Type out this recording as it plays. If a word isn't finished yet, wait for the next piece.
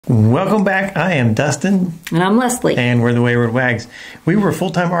Welcome back. I am Dustin. And I'm Leslie. And we're the Wayward Waggs. We were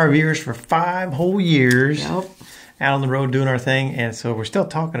full-time RVers for 5 whole years. Yep. Out on the road doing our thing. And so we're still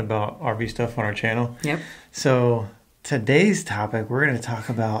talking about RV stuff on our channel. Yep. So today's topic, we're going to talk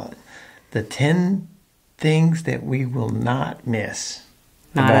about the 10 things that we will not miss.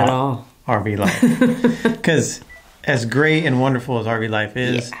 Not at all. RV life. Because as great and wonderful as RV life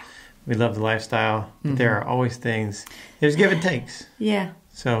is, we love the lifestyle. But there are always things. There's give and takes. Yeah.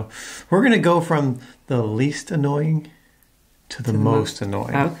 So we're going to go from the least annoying to the most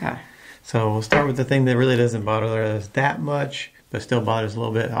annoying. Okay. So we'll start with the thing that really doesn't bother us that much, but still bothers a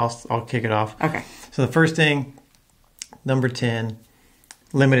little bit. I'll kick it off. Okay. So the first thing, number 10,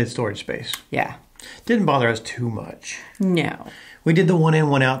 limited storage space. Yeah. Didn't bother us too much. No. We did the one in,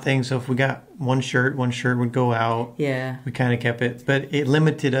 one out thing. So if we got one shirt would go out. Yeah. We kind of kept it, but it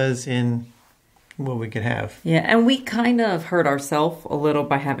limited us in what we could have. Yeah, and we kind of hurt ourselves a little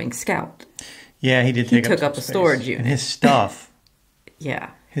by having Scout. Yeah, he took up a space. storage unit. And his stuff.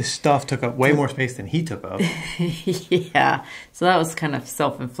 Yeah. His stuff took up way more space than he took up. Yeah. So that was kind of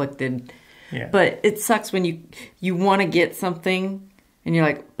self-inflicted. Yeah. But it sucks when you want to get something and you're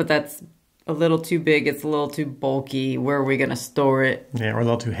like, but that's a little too big. It's a little too bulky. Where are we going to store it? Yeah, or a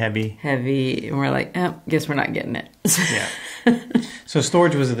little too heavy. Heavy. And we're like, guess we're not getting it. Yeah. So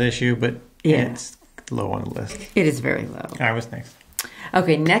storage was an issue, but it's low on the list. It is very low. All right, what's next?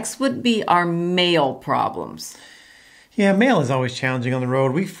 Okay, next would be our mail problems. Yeah, mail is always challenging on the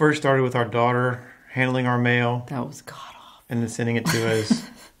road. We first started with our daughter handling our mail. That was god-awful. And then sending it to us.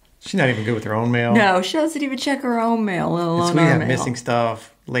 She's not even good with her own mail. No, she doesn't even check her own mail, let alone we our have mail. missing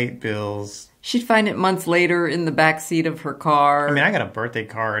stuff, late bills. She'd find it months later in the back seat of her car. I mean, I got a birthday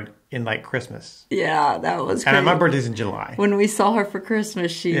card in like Christmas. Yeah, that was crazy. And my birthday's in July. When we saw her for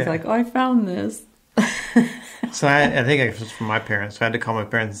Christmas, she's like, oh, I found this. So I think it was from my parents. So I had to call my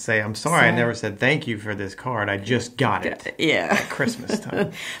parents and say, I'm sorry, I never said thank you for this card. I just got it. Yeah. At Christmas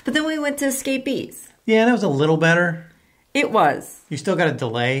time. But then we went to Escapees. Yeah, that was a little better. It was. You still got a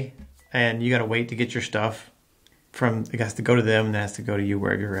delay, and you got to wait to get your stuff from, it has to go to them, and it has to go to you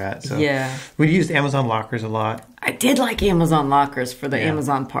wherever you're at. So yeah. We used Amazon lockers a lot. I did like Amazon lockers for the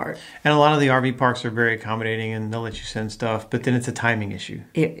Amazon part. And a lot of the RV parks are very accommodating, and they'll let you send stuff, but then it's a timing issue.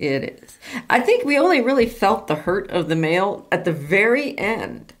 It is. I think we only really felt the hurt of the mail at the very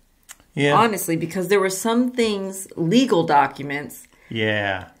end. Yeah. Honestly, because there were some things, legal documents.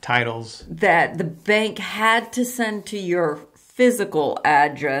 Yeah, titles. That the bank had to send to your physical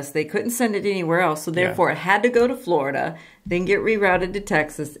address. They couldn't send it anywhere else. So therefore it had to go to Florida, then get rerouted to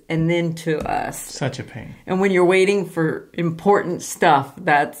Texas, and then to us. Such a pain. And when you're waiting for important stuff,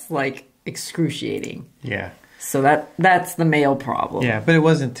 that's like excruciating. Yeah. So that's the mail problem. Yeah, but it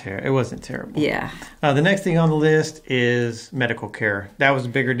wasn't terrible. Yeah. The next thing on the list is medical care. That was a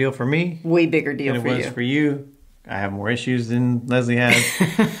bigger deal for me. Way bigger deal than for it was for you. I have more issues than Leslie has.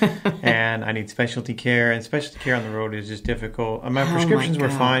 And I need specialty care. And specialty care on the road is just difficult. My prescriptions were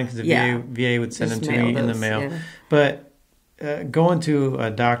fine because the VA would send them to me in the mail. Yeah. But going to a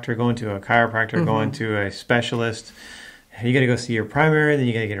doctor, going to a chiropractor, going to a specialist, you got to go see your primary, then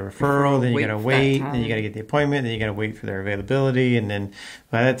you got to get a referral, then you got to wait, then you got to get the appointment, then you got to wait for their availability. And then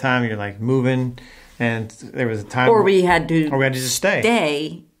by that time, you're like moving. And there was a time... Or we had to just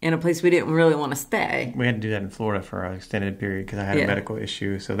stay in a place we didn't really want to stay. We had to do that in Florida for an extended period because I had a medical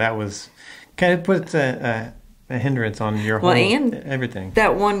issue. So that was kind of puts a hindrance on your whole everything.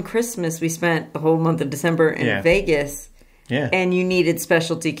 That one Christmas we spent the whole month of December in Vegas. Yeah. And you needed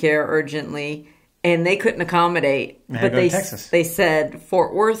specialty care urgently. And they couldn't accommodate. But they said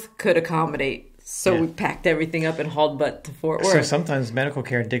Fort Worth could accommodate. So we packed everything up and hauled butt to Fort Worth. So sometimes medical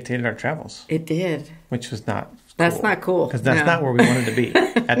care dictated our travels. It did. Which was not That's not cool. Because that's not where we wanted to be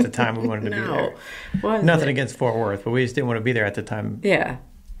at the time we wanted to be there. Nothing against Fort Worth, but we just didn't want to be there at the time. Yeah,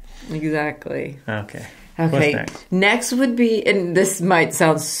 exactly. Okay. What's next? Next would be, and this might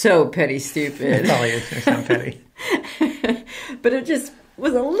sound so petty stupid. It probably is going to sound petty. But it just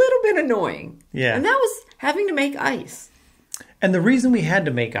was a little bit annoying. Yeah. And that was having to make ice. And the reason we had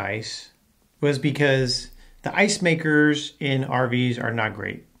to make ice was because the ice makers in RVs are not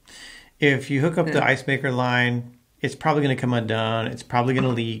great. If you hook up the ice maker line, it's probably going to come undone. It's probably going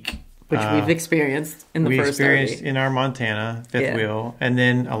to leak. Which we've experienced in the first RV. We experienced in our Montana fifth wheel. And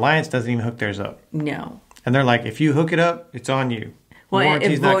then Alliance doesn't even hook theirs up. No. And they're like, if you hook it up, it's on you. Well,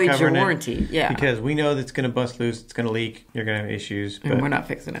 it voids your warranty. Yeah. Because we know that it's going to bust loose. It's going to leak. You're going to have issues. And we're not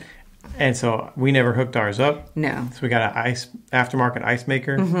fixing it. And so we never hooked ours up. No. So we got an aftermarket ice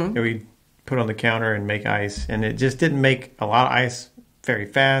maker that we put on the counter and make ice. And it just didn't make a lot of ice very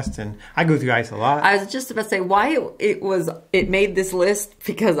fast, and I go through ice a lot. I was just about to say why it made this list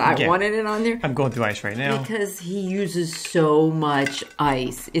because I wanted it on there. I'm going through ice right now. Because he uses so much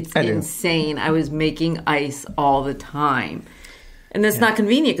ice. It's insane. I was making ice all the time. And that's not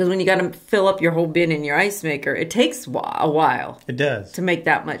convenient because when you got to fill up your whole bin in your ice maker, it takes a while. It does. To make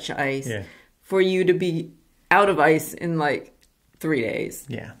that much ice. Yeah. For you to be out of ice in like 3 days.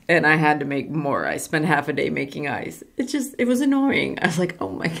 Yeah. And I had to make more. I spent half a day making ice. It was annoying. I was like, oh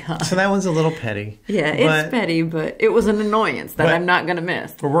my God. So that one's a little petty. Yeah, it's petty, but it was an annoyance that I'm not going to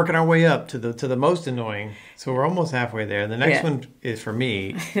miss. We're working our way up to the most annoying. So we're almost halfway there. The next one is for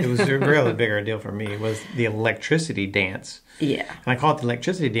me. It was a really bigger deal for me. Was the electricity dance. Yeah. And I call it the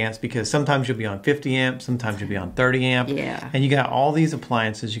electricity dance because sometimes you'll be on 50 amp, sometimes you'll be on 30 amp. Yeah. And you got all these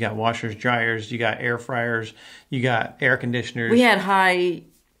appliances. You got washers, dryers, you got air fryers, you got air conditioners. We had high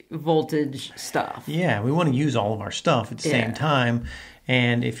voltage stuff. Yeah, we want to use all of our stuff at the same time.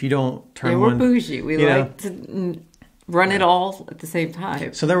 And if you don't turn we're bougie. We like to run it all at the same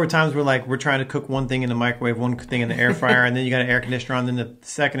time. So there were times where we're trying to cook one thing in the microwave, one thing in the air fryer, and then you got an air conditioner on, then the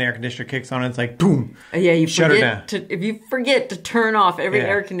second air conditioner kicks on, and it's like, boom, yeah, you shut her down. If you forget to turn off every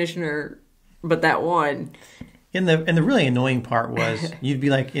air conditioner but that one. And the really annoying part was you'd be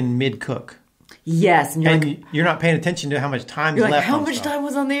like in mid-cook. Yes. And you're not paying attention to how much time is left. How much time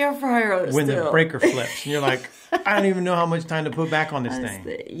was on the air fryer when the breaker flips. And you're like, I don't even know how much time to put back on this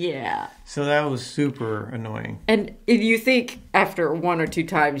thing. Yeah. So that was super annoying. And if you think after one or two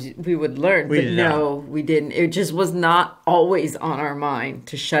times we would learn, but no, we didn't. It just was not always on our mind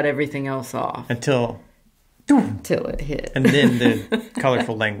to shut everything else off. Until it hit. And then the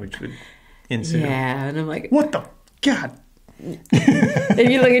colorful language would ensue. Yeah, and I'm like, what the God?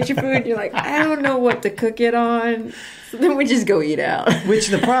 And you look at your food, you're like, I don't know what to cook it on. So then we just go eat out. Which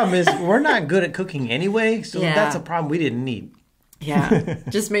the problem is, we're not good at cooking anyway, so that's a problem we didn't need. Yeah,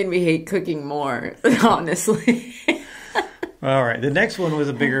 just made me hate cooking more, honestly. All right, the next one was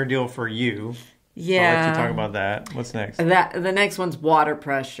a bigger deal for you. Yeah. I'll let you talk about that. What's next? The next one's water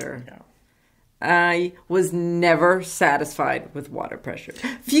pressure. Yeah. I was never satisfied with water pressure.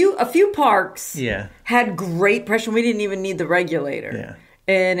 A few parks had great pressure. We didn't even need the regulator. Yeah.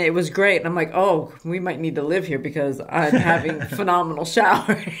 And it was great. And I'm like, oh, we might need to live here because I'm having phenomenal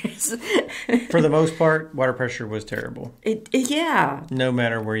showers. For the most part, water pressure was terrible. Yeah. No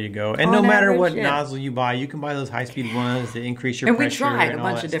matter where you go. And no matter what nozzle you buy, you can buy those high-speed ones that increase your pressure. And we tried a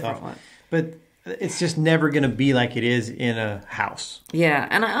bunch of different ones. But it's just never going to be like it is in a house. Yeah,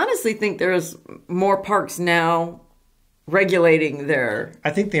 and I honestly think there's more parks now regulating their... I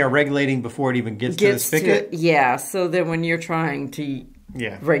think they are regulating before it even gets to the spigot. So then when you're trying to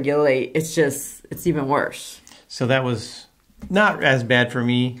regulate, it's even worse. So that was not as bad for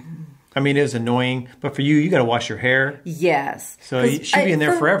me. I mean, it was annoying, but for you, you got to wash your hair. Yes. So you should be in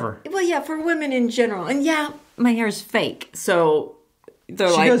there forever. Well, yeah, for women in general. And my hair is fake, so... She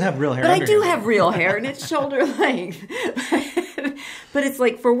does have real hair. But I do have real hair, and it's shoulder length. But it's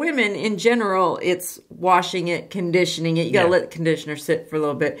like for women in general, it's washing it, conditioning it. You got to let the conditioner sit for a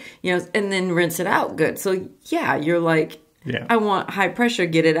little bit, and then rinse it out good. So you're like, I want high pressure,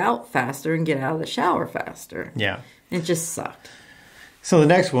 get it out faster, and get out of the shower faster. Yeah, it just sucked. So the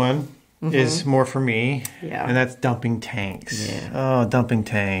next one is more for me, and that's dumping tanks. Yeah. Oh, dumping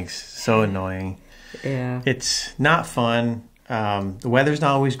tanks, so annoying. Yeah, it's not fun. The weather's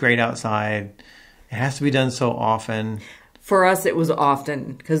not always great outside. It has to be done so often. For us, it was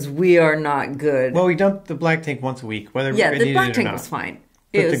often because we are not good. Well, we dumped the black tank once a week, whether the black tank was fine.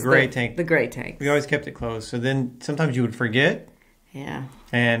 But the gray tank, we always kept it closed. So then sometimes you would forget. Yeah.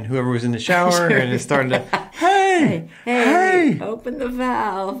 And whoever was in the shower and it started to, hey, open the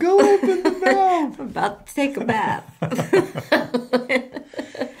valve. Go open the valve. I'm about to take a bath.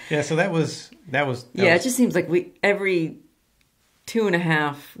 Yeah. So that was. It just seems like every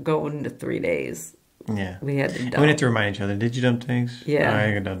 2.5 going to 3 days. Yeah. We had to dump. We had to remind each other, did you dump tanks? Yeah.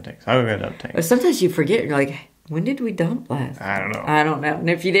 I got dump tanks. I got dump tanks. Sometimes you forget. You're like, when did we dump last? I don't know. And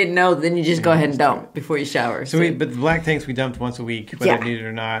if you didn't know, then you just go ahead and dump before you shower. But the black tanks we dumped once a week, whether it needed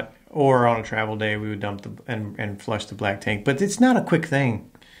or not. Or on a travel day, we would dump and flush the black tank. But it's not a quick thing.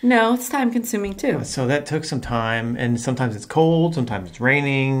 No, it's time consuming too. So that took some time. And sometimes it's cold, sometimes it's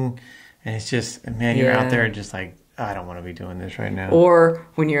raining. And it's just, man, you're out there just like, I don't want to be doing this right now. Or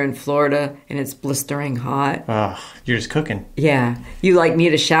when you're in Florida and it's blistering hot. You're just cooking. Yeah. You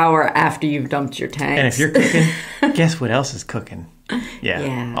need a shower after you've dumped your tanks. And if you're cooking, guess what else is cooking?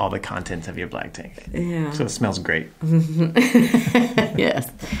 Yeah. All the contents of your black tank. Yeah. So it smells great. Yes.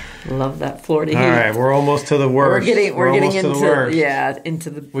 Love that Florida heat. All right. We're almost to the worst. We're getting into the worst. Yeah.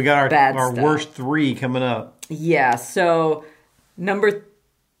 Into the We got our worst 3 coming up. Yeah. So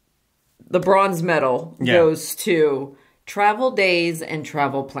the bronze medal goes to travel days and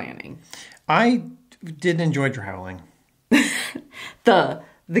travel planning. I did enjoy traveling.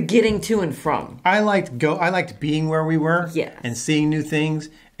 The getting to and from. I liked being where we were. Yes. And seeing new things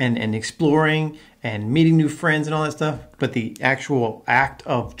and exploring and meeting new friends and all that stuff. But the actual act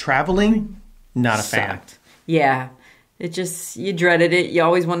of traveling, not a fan. Yeah. You dreaded it. You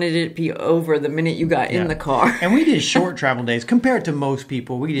always wanted it to be over the minute you got in the car. And we did short travel days compared to most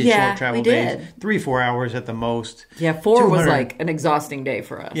people. We did short travel days, 3-4 hours at the most. Yeah, 4 was like an exhausting day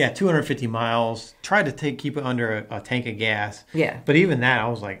for us. Yeah, 250 miles. Tried to keep it under a tank of gas. Yeah. But even that, I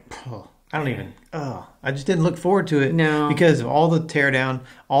was like, I just didn't look forward to it. No. Because of all the teardown,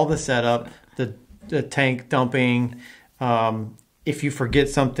 all the setup, the tank dumping. If you forget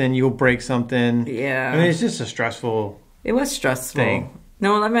something, you'll break something. Yeah. I mean, it's just a stressful. It was stressful. Thing.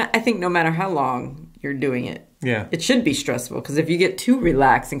 No, I think no matter how long you're doing it, it should be stressful. Because if you get too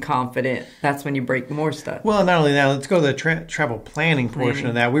relaxed and confident, that's when you break more stuff. Well, not only that, let's go to the travel planning portion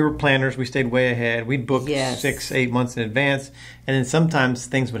of that. We were planners. We stayed way ahead. We'd book 6-8 months in advance. And then sometimes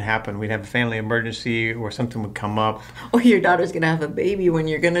things would happen. We'd have a family emergency or something would come up. Or your daughter's going to have a baby when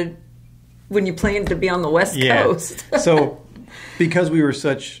you plan to be on the West Coast. So because we were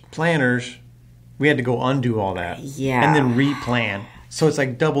such planners, we had to go undo all that. Yeah. And then replan. So it's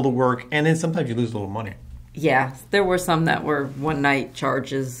like double the work. And then sometimes you lose a little money. Yeah. There were some that were one-night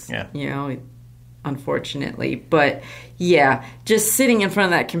charges, unfortunately. But, just sitting in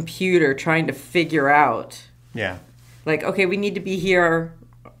front of that computer trying to figure out. Yeah. Like, okay, we need to be here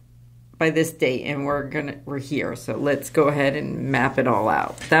by this date, and we're here. So let's go ahead and map it all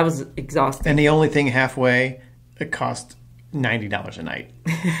out. That was exhausting. And the only thing halfway, it cost $90 a night.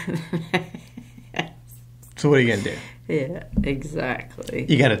 So what are you going to do? Yeah, exactly.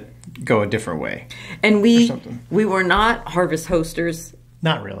 You got to go a different way. And we were not harvest hosters.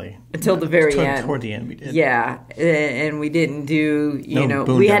 Not really. Until the very end. Toward the end we did. Yeah, and we didn't do,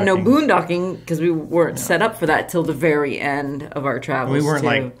 we had no boondocking because we weren't set up for that till the very end of our travels. We weren't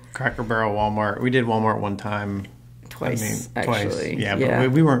like Cracker Barrel, Walmart. We did Walmart one time. Twice, actually. Yeah,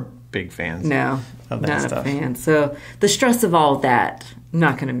 but we weren't big fans. No, of that not stuff. a fan. So the stress of all that, I'm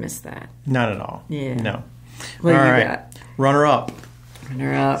not going to miss that. Not at all. Yeah. No. What do you got? Runner up.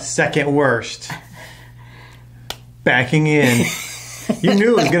 Second worst. Backing in. You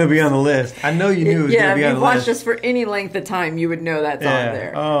knew it was going to be on the list. I know you knew it was going to be on the list. Yeah, if you watched us for any length of time, you would know that's on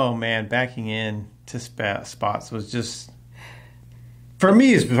there. Oh, man. Backing in to spots was just, for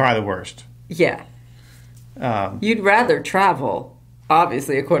me, it's probably the worst. Yeah. You'd rather travel,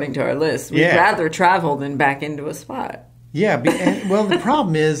 obviously, according to our list. We'd rather travel than back into a spot. Yeah. Well, the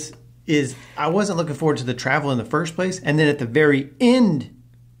problem is I wasn't looking forward to the travel in the first place. And then at the very end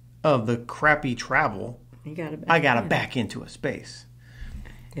of the crappy travel, I got to back into a space.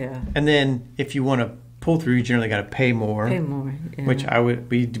 Yeah. And then if you want to pull through, you generally got to pay more. Yeah. Which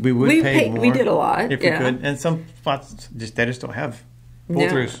we would pay more. We did a lot. If we could. And some spots they just don't have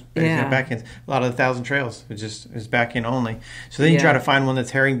pull-throughs. Yeah. Back ends. A lot of the 1,000 trails is back in only. So then you try to find one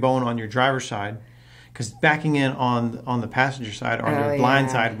that's herringbone on your driver's side. Because backing in on the passenger side or on the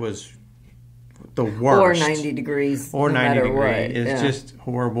blind side was the worst. Or 90 degrees. Or 90 degrees. It's just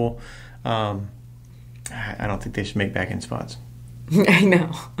horrible. I don't think they should make back-end spots. I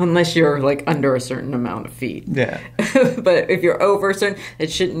know. Unless you're like under a certain amount of feet. Yeah. But if you're over a certain,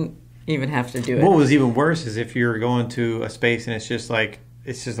 it shouldn't even have to do it. What was even worse is if you're going to a space and it's just an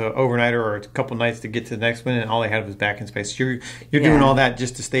overnighter or a couple nights to get to the next one and all they had was back in space. You're doing all that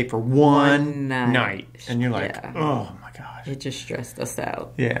just to stay for one night. And you're like, oh my gosh. It just stressed us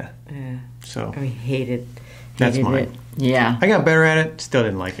out. Yeah. So we hated that's mine. It. Yeah. I got better at it, still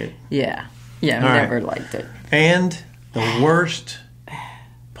didn't like it. Yeah. Yeah, I never liked it. And the worst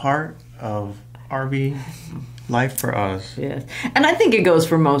part of RV life for us. Yes. And I think it goes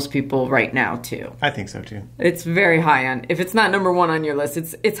for most people right now, too. I think so, too. It's very high on... If it's not number one on your list,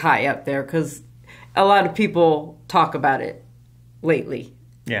 it's high up there because a lot of people talk about it lately.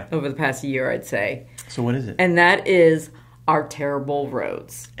 Yeah. Over the past year, I'd say. So what is it? And that is our terrible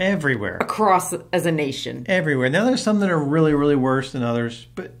roads. Everywhere. Across as a nation. Everywhere. Now, there's some that are really, really worse than others.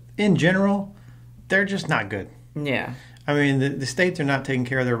 But in general, they're just not good. Yeah. I mean, the states are not taking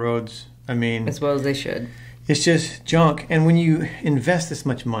care of their roads. I mean... As well as they should. It's just junk. And when you invest this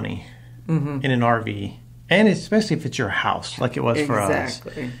much money in an RV, and especially if it's your house, like it was for us,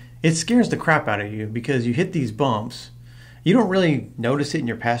 it scares the crap out of you because you hit these bumps. You don't really notice it in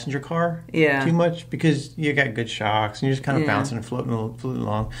your passenger car too much because you got good shocks and you're just kind of bouncing and floating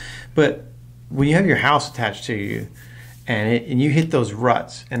along. But when you have your house attached to you and you hit those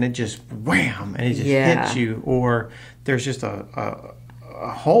ruts, and it just wham, and it just hits you, or there's just a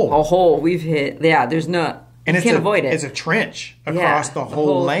hole. A hole we've hit. Yeah, there's not. And you can't avoid it. It's a trench across the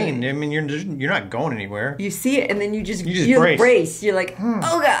whole lane. I mean, you're not going anywhere. You see it, and then you just brace. You're like,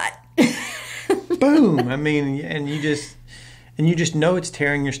 oh God. Boom. I mean, and you just know it's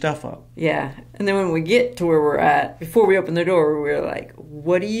tearing your stuff up. Yeah. And then when we get to where we're at, before we open the door, we're like,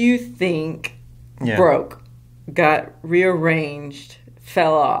 what do you think broke, got rearranged,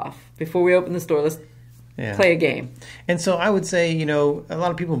 fell off? Before we open the store, let's play a game. And so I would say, a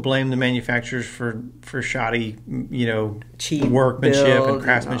lot of people blame the manufacturers for shoddy, cheap workmanship and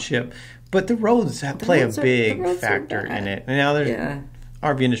craftsmanship. But the roads play a big factor in it. And now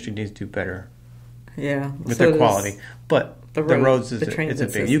RV industry needs to do better. Yeah. With their quality. But the roads it's a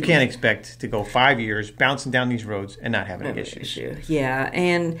big. You can't expect to go 5 years bouncing down these roads and not having issues. Yeah,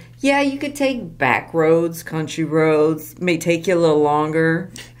 and you could take back roads, country roads. May take you a little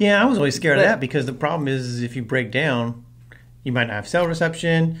longer. Yeah, I was always scared of that because the problem is if you break down, you might not have cell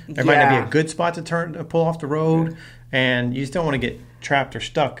reception. There might not be a good spot to pull off the road, and you just don't want to get trapped or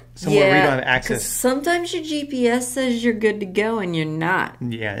stuck somewhere where you don't have access. Sometimes your GPS says you're good to go and you're not.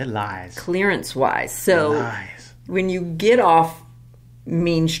 Yeah, it lies. Clearance-wise. So when you get off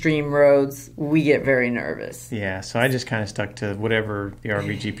mainstream roads, we get very nervous. Yeah, so I just kind of stuck to whatever the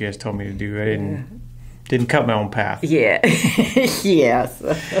RV GPS told me to do. I didn't cut my own path. Yeah. Yes.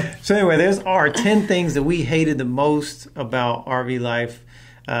 So anyway, there's our 10 things that we hated the most about RV life.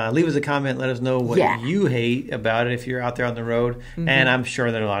 Leave us a comment. Let us know what you hate about it if you're out there on the road. Mm-hmm. And I'm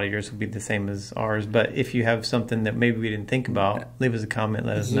sure that a lot of yours will be the same as ours. But if you have something that maybe we didn't think about, leave us a comment.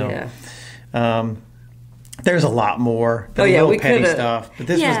 Let us know. There's a lot more. Little petty stuff. But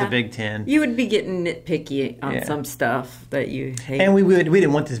this was the big 10. You would be getting nitpicky on some stuff that you hate. And we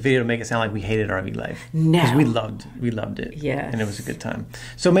didn't want this video to make it sound like we hated RV life. No. Because we loved it. Yeah. And it was a good time.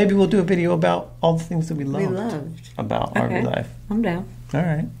 So maybe we'll do a video about all the things that we loved. About RV life. I'm down. All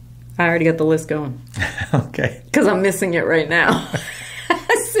right. I already got the list going. Okay. Because I'm missing it right now.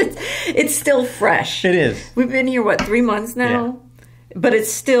 It's still fresh. It is. We've been here, 3 months now? Yeah. But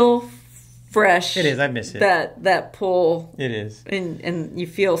it's still fresh. It is. I miss it. That pull. It is. And you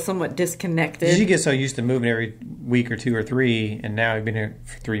feel somewhat disconnected. You get so used to moving every week or 2 or 3, and now you've been here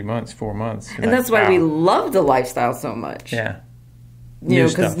for 3 months, 4 months. And that's why we love the lifestyle so much. Yeah.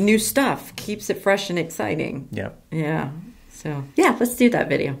 Because new stuff keeps it fresh and exciting. Yep. Yeah. So, let's do that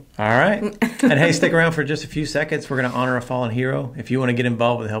video. All right. And hey, stick around for just a few seconds. We're going to honor a fallen hero. If you want to get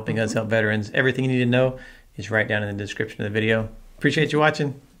involved with helping us help veterans, everything you need to know is right down in the description of the video. Appreciate you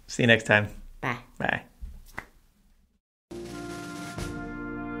watching. See you next time. Bye. Bye.